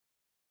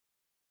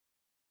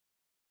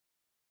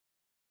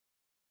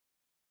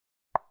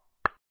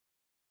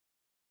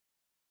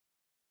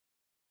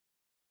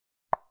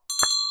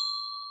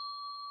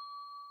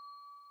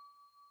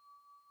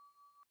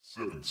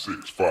7,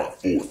 6, 5,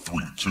 4, 3,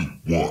 2, 1.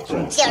 You'll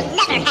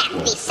never have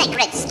the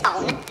sacred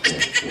stone.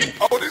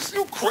 Oh, this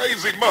you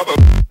crazy mother.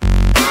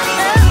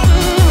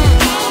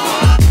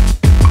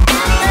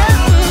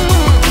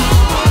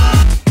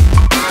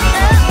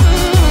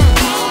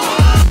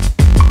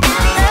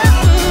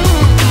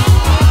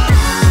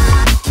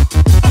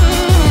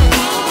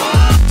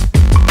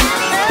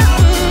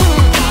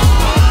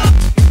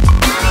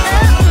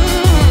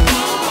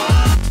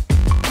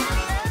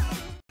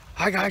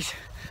 Hi guys,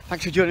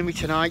 thanks for joining me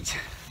tonight.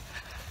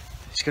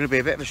 It's going to be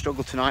a bit of a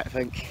struggle tonight, I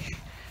think.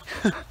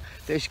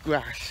 This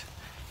grass,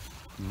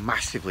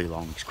 massively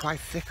long. It's quite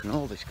thick and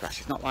all this grass.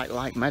 It's not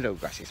like meadow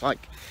grass. It's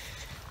like,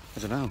 I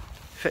don't know,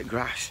 thick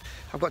grass.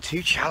 I've got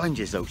two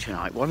challenges though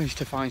tonight. One is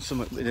to find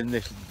something within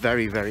this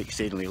very, very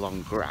exceedingly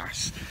long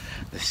grass.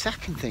 The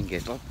second thing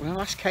is, like, when I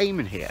last came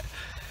in here,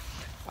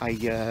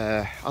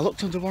 I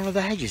looked under one of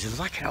the hedges. There was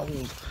like an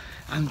old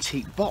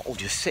antique bottle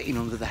just sitting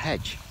under the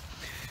hedge.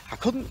 I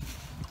couldn't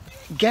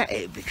get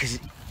it because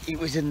it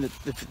was in the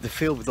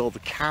field with all the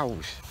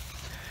cows.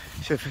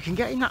 So if I can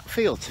get in that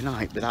field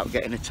tonight without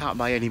getting attacked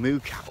by any moo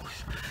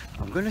cows,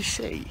 I'm going to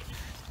see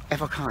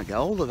if I can't get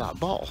hold of that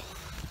bottle.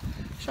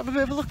 Let's have a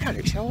bit of a look at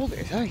it, see how old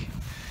it is, eh?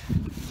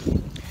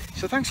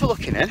 So thanks for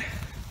looking in,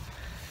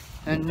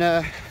 and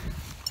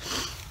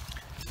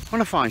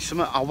when I find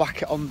something I'll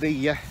whack it on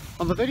the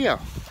video.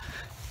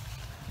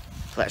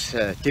 Let's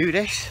do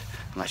this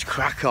and let's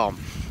crack on.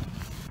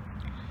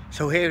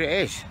 So here it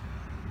is.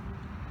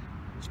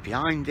 It's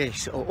behind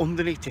this or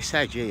underneath this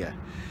hedge here.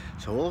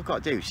 So all I've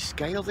got to do is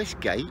scale this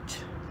gate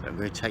that I'm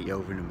going to take you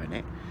over in a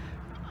minute,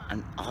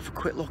 and I'll have a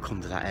quick look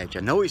under that edge. I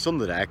know it's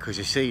under there because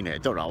I've seen it. I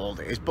don't know how old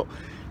it is, but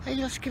hey,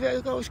 let's give it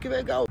a go, let's give it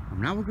a go. And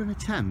now we're going to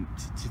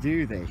attempt to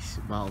do this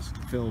whilst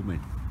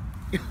filming.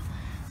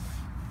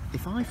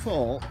 If I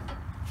fall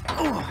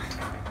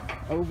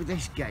over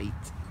this gate,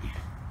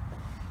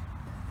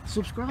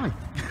 subscribe.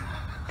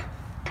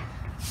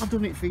 I've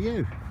done it for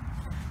you.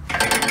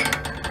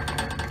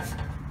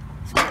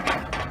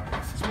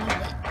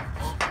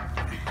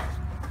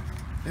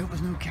 I hope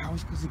there's no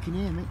cows because they can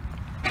hear me.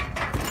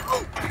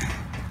 Oh.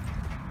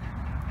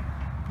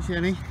 You see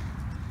any?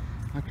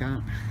 I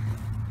can't.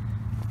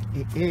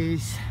 It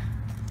is.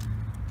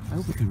 I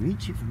hope we can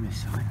reach it from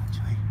this side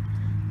actually.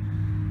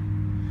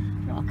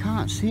 No, I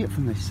can't see it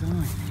from this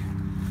side.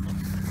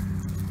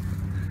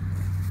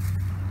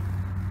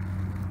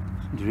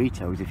 Some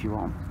Doritos if you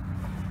want.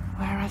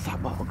 Where has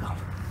that bottle gone?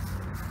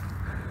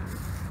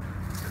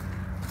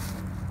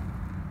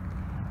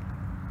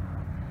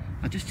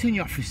 I'll just turn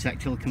you off for a sec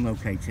till I can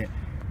locate it.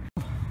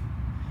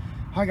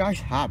 Hi guys,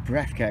 hard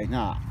breath getting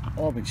that.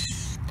 I've been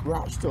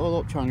scratched all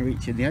up trying to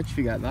reach in the edge,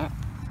 forget that.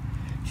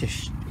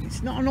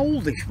 It's not an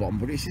oldish one,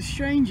 but it's the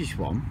strangest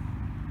one.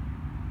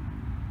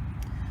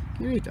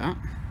 Can you read that?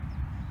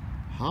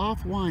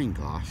 Half wine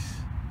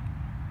glass,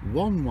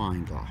 1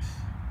 wine glass.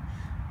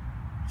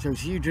 So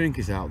to you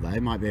drinkers out there,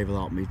 you might be able to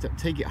help me.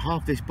 Take it,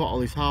 half this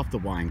bottle is half the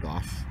wine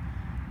glass,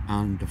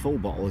 and the full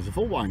bottle is a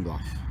full wine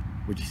glass,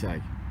 would you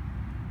say?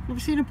 Never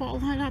seen a bottle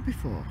like that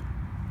before,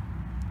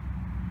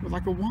 with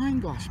like a wine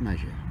glass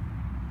measure.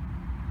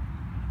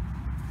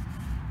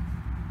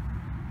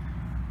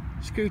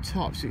 Screw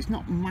top, so it's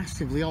not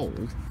massively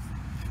old.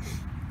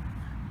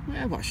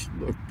 Yeah, but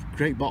a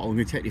great bottle. I'm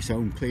going to take this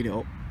home, clean it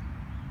up.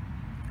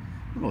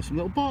 An awesome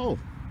little bottle.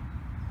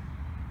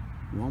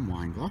 1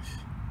 wine glass,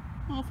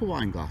 half a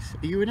wine glass.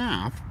 Are you in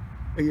half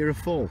or you're a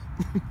full?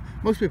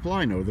 Most people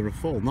I know, they're a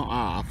full, not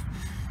half.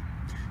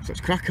 So let's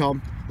crack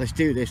on, let's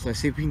do this, let's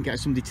see if we can get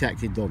some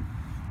detecting done.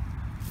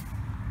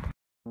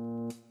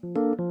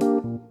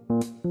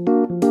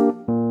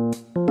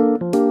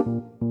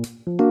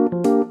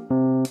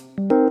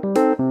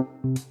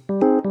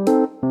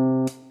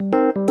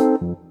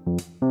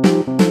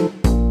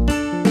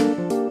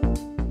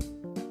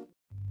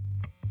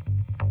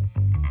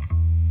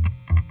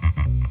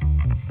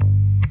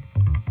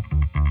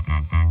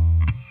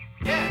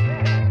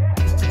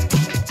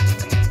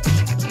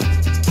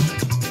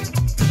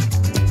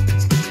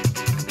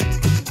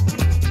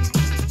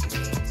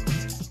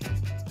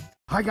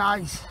 Hi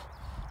guys,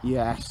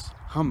 yes,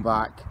 I'm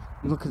back.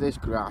 Look at this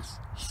grass.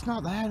 It's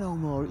not there no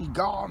more, it's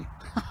gone.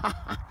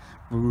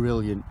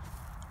 Brilliant.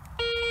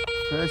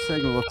 First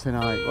signal of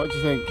tonight, what do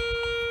you think?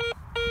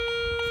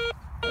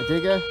 A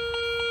digger?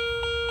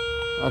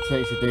 I'd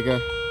say it's a digger.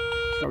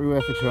 It's got to be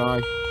worth a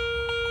try.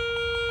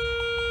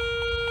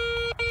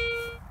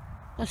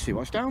 Let's see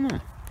what's down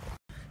there.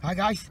 Hi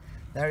guys,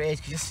 there it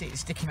is. You just see it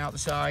sticking out the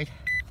side.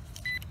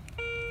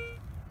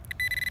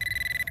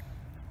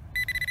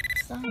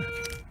 What's that?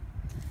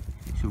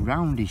 It's a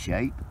roundy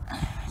shape.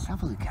 Let's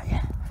have a look at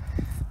it.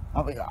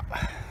 What have we got?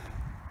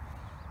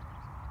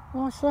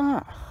 What's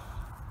that?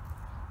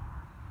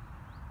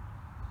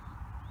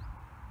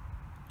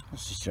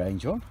 That's a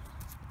strange one.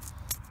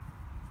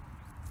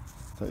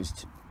 Thought it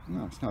was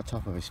no, it's not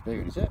top of a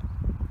spoon, is it?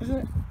 Is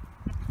it?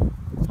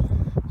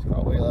 It's got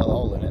a wee little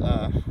hole in it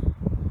there.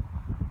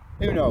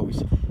 Who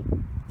knows?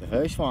 The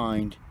first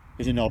find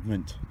is an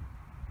oddment.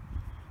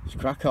 Let's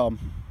crack on,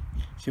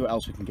 see what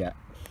else we can get.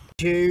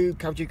 Tube,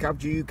 cow tube, cow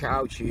tube,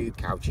 cow tube,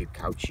 cow tube,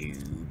 cow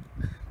tube.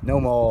 No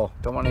more.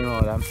 Don't want any more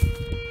of them.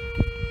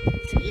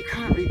 See, you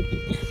can't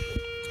really.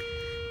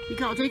 You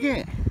gotta dig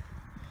it.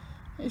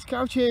 It's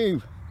cow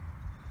tube.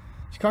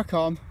 Let's crack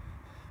on.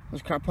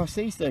 Let's crack past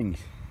these things.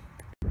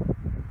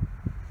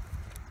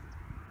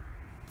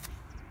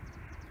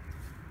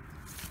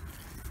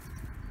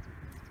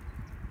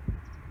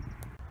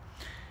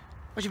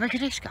 What do you make of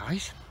this,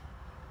 guys?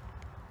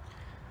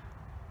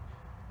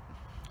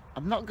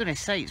 I'm not going to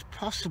say it's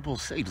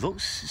possible. It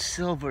looks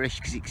silverish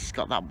because it's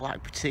got that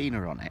black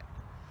patina on it.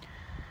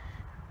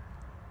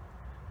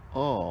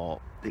 Or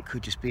it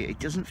could just be, it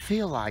doesn't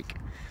feel like,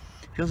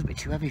 it feels a bit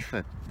too heavy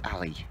for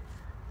Ali.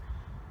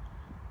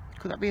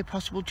 Could that be a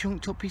possible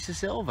chunked up piece of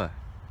silver?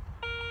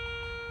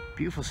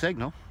 Beautiful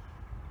signal.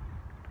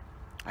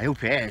 I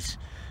hope it is.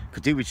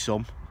 Could do with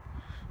some.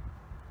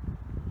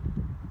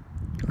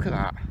 Look at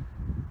that.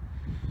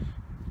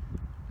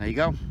 There you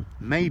go.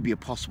 Maybe a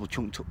possible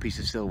chunked up piece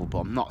of silver, but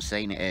I'm not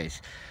saying it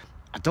is.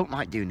 I don't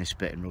like doing the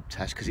spit and rub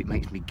test because it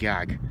makes me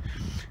gag.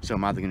 So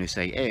I'm either going to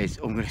say it is,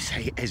 or I'm going to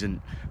say it isn't,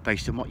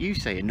 based on what you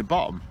say. In the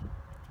bottom,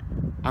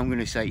 I'm going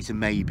to say it's a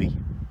maybe.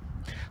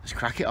 Let's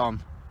crack it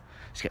on.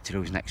 Let's get to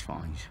those next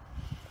finds.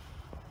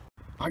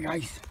 Hi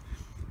guys.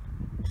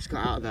 Just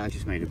got out of there, I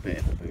just made a bit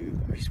of a boo.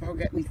 I just want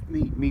to get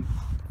me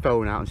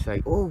phone out and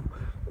say, oh,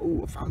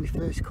 I found my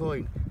first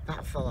coin.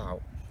 That fell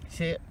out.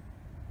 See it?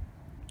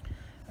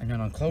 And then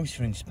on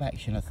closer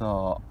inspection, I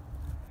thought,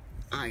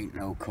 ain't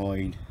no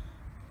coin.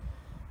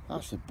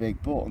 That's a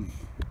big button.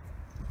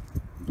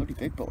 Bloody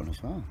big button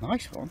as well.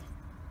 Nice one.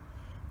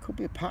 Could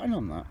be a pattern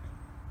on that.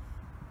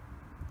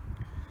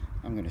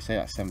 I'm going to say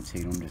that's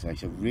 1700.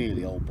 It's a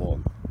really old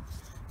button,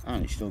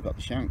 and it's still got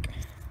the shank.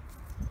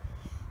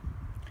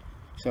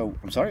 So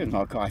I'm sorry, it's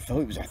not a coin. I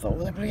thought,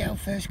 well, bloody hell,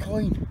 first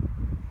coin.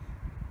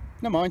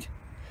 Never mind.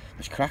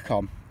 Let's crack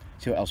on.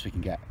 See what else we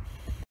can get.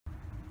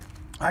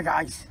 Hi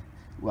guys.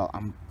 Well,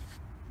 I'm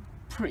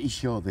pretty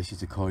sure this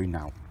is a coin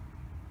now.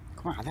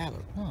 Come on, there,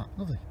 look. Oh,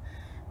 lovely.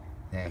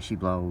 There she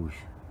blows.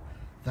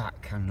 That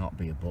cannot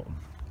be a button.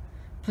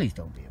 Please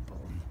don't be a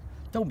button.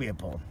 Don't be a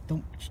button.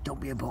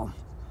 Don't be a button.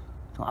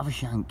 Don't have a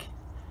shank.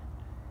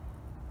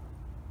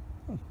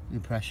 Oh,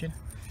 impression.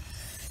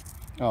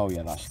 Oh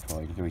yeah, that's a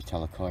coin. You can always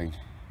tell a coin.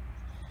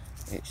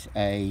 It's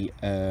a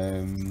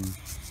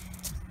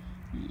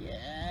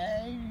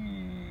yeah.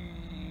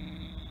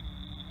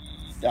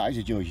 That is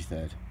a George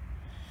III.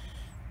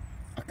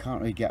 I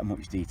can't really get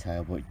much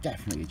detail, but it's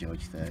definitely a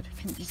George III. You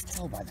can just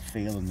tell by the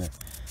feel and the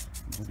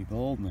bloody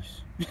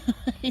baldness.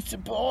 It's a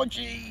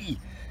Borgie!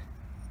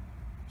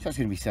 So that's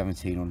going to be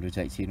 1700s,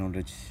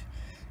 1800s,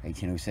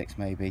 1806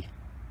 maybe.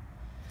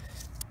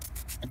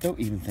 I don't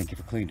even think if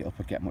I cleaned it up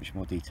I'd get much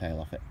more detail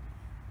off it.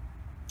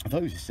 I thought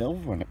it was a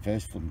silver when it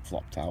first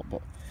flopped out,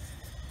 but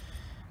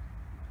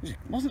it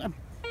wasn't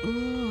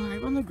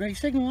a great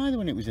signal either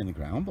when it was in the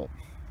ground, but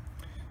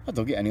I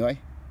dug it anyway.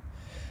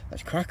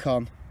 Let's crack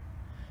on.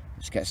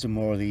 Let's get some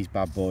more of these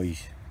bad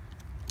boys.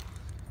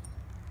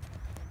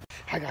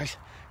 Hi guys,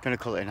 gonna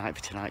call it a night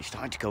for tonight. It's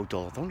starting to go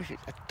dull.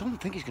 I don't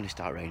think it's gonna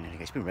start raining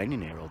again. It's been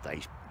raining here all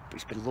day, but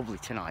it's been lovely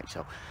tonight.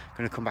 So I'm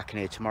gonna come back in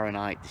here tomorrow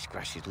night. This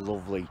grass is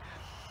lovely.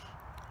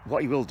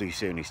 What he will do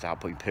soon is start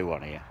putting poo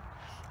on here.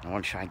 And I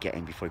want to try and get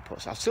in before he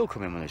puts. I'll still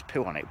come in when there's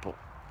poo on it, but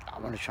I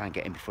want to try and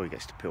get in before he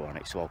gets to poo on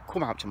it. So I'll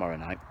come out tomorrow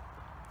night.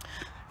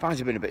 Finds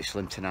have been a bit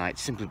slim tonight,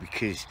 simply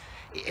because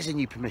it is a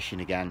new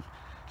permission again.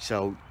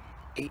 So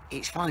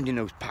it's finding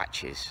those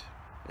patches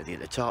at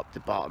the top, the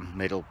bottom,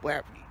 middle,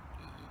 where,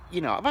 you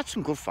know, I've had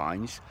some good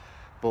finds,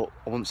 but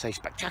I wouldn't say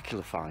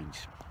spectacular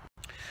finds.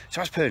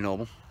 So as per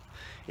normal,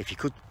 if you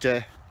could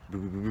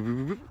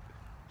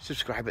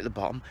subscribe at the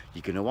bottom,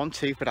 you're going to want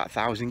to for that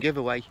 1,000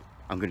 giveaway.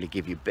 I'm going to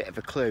give you a bit of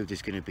a clue.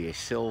 There's going to be a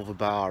silver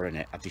bar in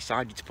it. I've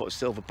decided to put a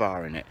silver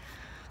bar in it.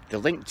 The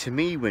link to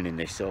me winning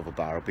this silver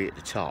bar will be at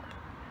the top.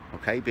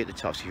 Okay, be at the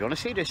top. So if you want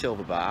to see the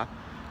silver bar,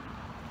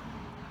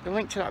 the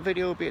link to that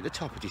video will be at the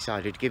top. I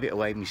decided to give it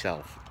away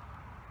myself.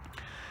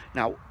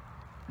 Now,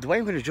 the way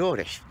I'm going to draw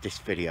this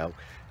video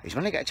is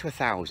when I get to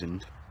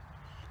 1,000,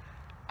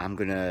 I'm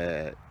going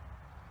to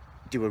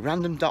do a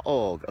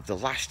random.org of the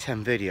last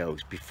 10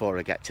 videos before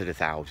I get to the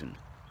 1,000.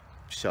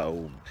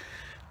 So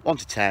 1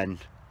 to 10,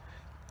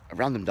 a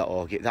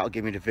random.org, that'll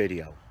give me the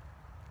video.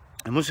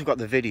 And once I've got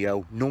the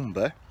video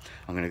number,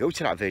 I'm going to go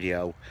to that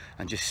video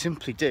and just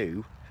simply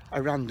do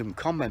a random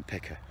comment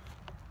picker.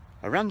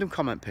 A random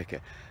comment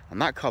picker.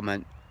 And that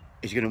comment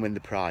is going to win the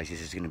prizes.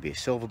 There's going to be a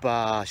silver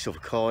bar, silver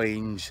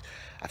coins,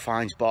 a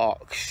finds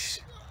box,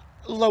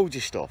 loads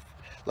of stuff.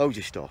 Loads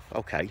of stuff.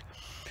 Okay.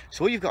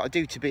 So all you've got to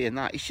do to be in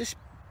that is just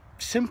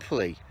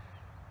simply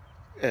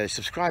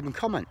subscribe and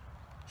comment.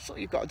 That's all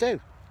you've got to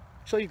do.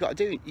 So you've got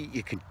to do.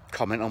 You can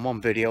comment on one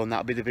video and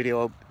that'll be the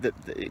video that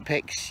it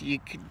picks. You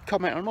can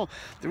comment on more.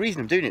 The reason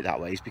I'm doing it that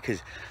way is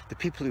because the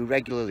people who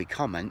regularly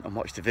comment and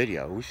watch the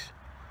videos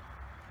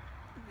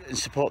and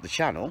support the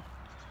channel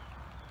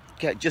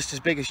get just as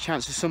big a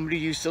chance as somebody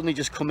who's suddenly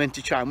just come in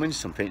to try and win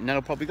something and then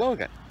I'll probably go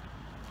again.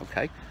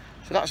 Okay,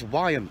 so that's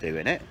why I'm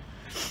doing it.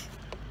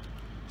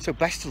 So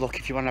best of luck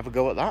if you want to have a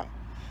go at that.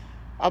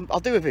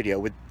 I'll do a video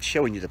with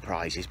showing you the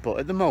prizes, but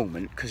at the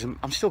moment, because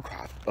I'm still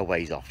quite a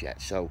ways off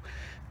yet, so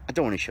I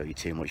don't want to show you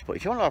too much. But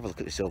if you want to have a look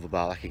at the silver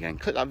barlack again,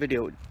 click that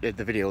video, the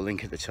video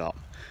link at the top,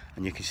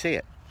 and you can see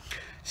it.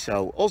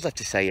 So all I have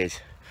to say is,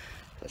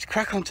 let's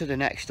crack on to the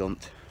next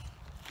hunt,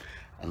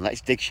 and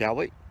let's dig, shall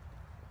we?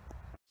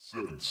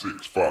 7,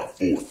 6, 5,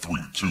 4, 3,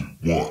 2, 1.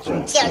 You'll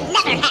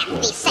never have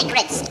the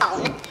sacred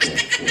stone.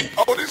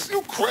 Oh, this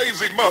you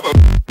crazy mother.